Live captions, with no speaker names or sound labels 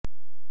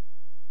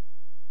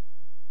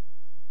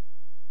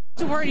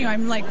To warn you,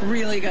 I'm like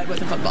really good with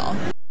the football.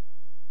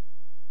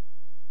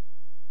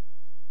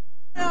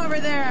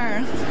 Over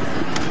there.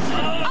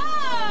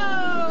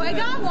 Oh, I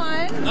got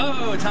one.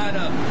 Oh, tied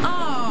up.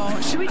 Oh,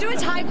 should we do a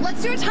tie?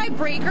 Let's do a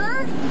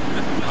tiebreaker.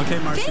 Okay,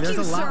 Marcy, there's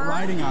a lot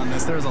riding on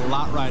this. There's a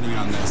lot riding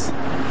on this.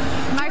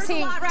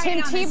 Marcy, Tim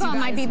Tebow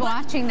might be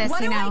watching this,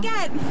 what you know. What do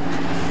I get?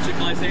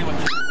 Chick-fil-A sandwich.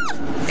 Ah!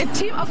 If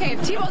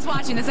Tebow's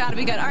watching, this ought to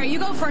be good. All right, you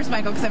go first,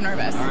 Michael, because I'm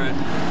nervous. All right.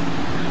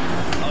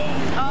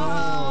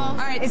 Oh.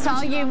 All right, it's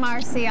all you,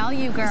 Marcy. All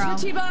you, girl.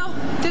 This is for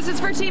Tebow. This is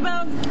for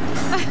Tebow.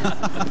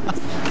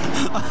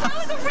 That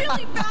was a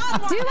really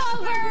bad one.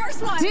 Do-over.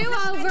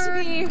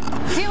 Do-over.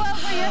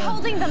 Do-over. You're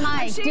holding the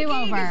mic.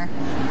 Do-over.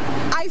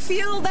 I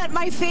feel that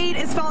my fate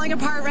is falling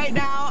apart right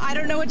now. I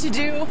don't know what to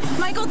do.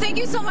 Michael, thank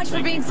you so much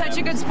for being such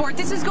a good sport.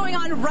 This is going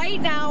on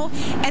right now,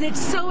 and it's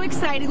so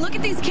exciting. Look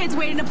at these kids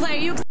waiting to play.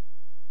 Are you excited?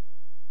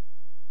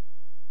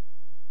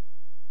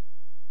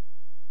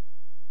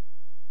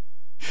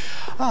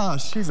 Oh,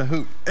 she's a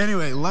hoot.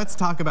 Anyway, let's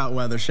talk about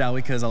weather, shall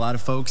we? Because a lot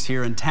of folks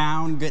here in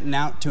town getting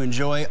out to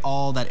enjoy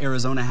all that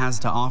Arizona has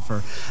to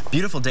offer.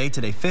 Beautiful day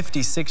today,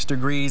 56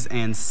 degrees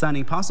and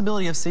sunny.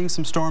 Possibility of seeing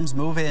some storms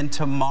move in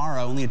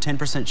tomorrow. Only a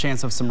 10%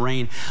 chance of some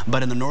rain,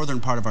 but in the northern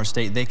part of our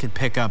state, they could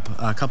pick up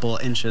a couple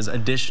of inches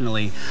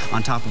additionally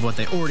on top of what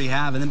they already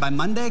have. And then by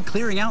Monday,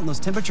 clearing out and those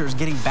temperatures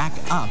getting back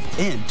up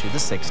into the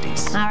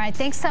 60s. All right,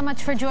 thanks so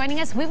much for joining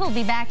us. We will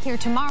be back here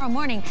tomorrow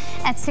morning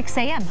at 6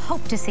 a.m.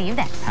 Hope to see you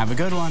then. Have a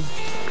good one.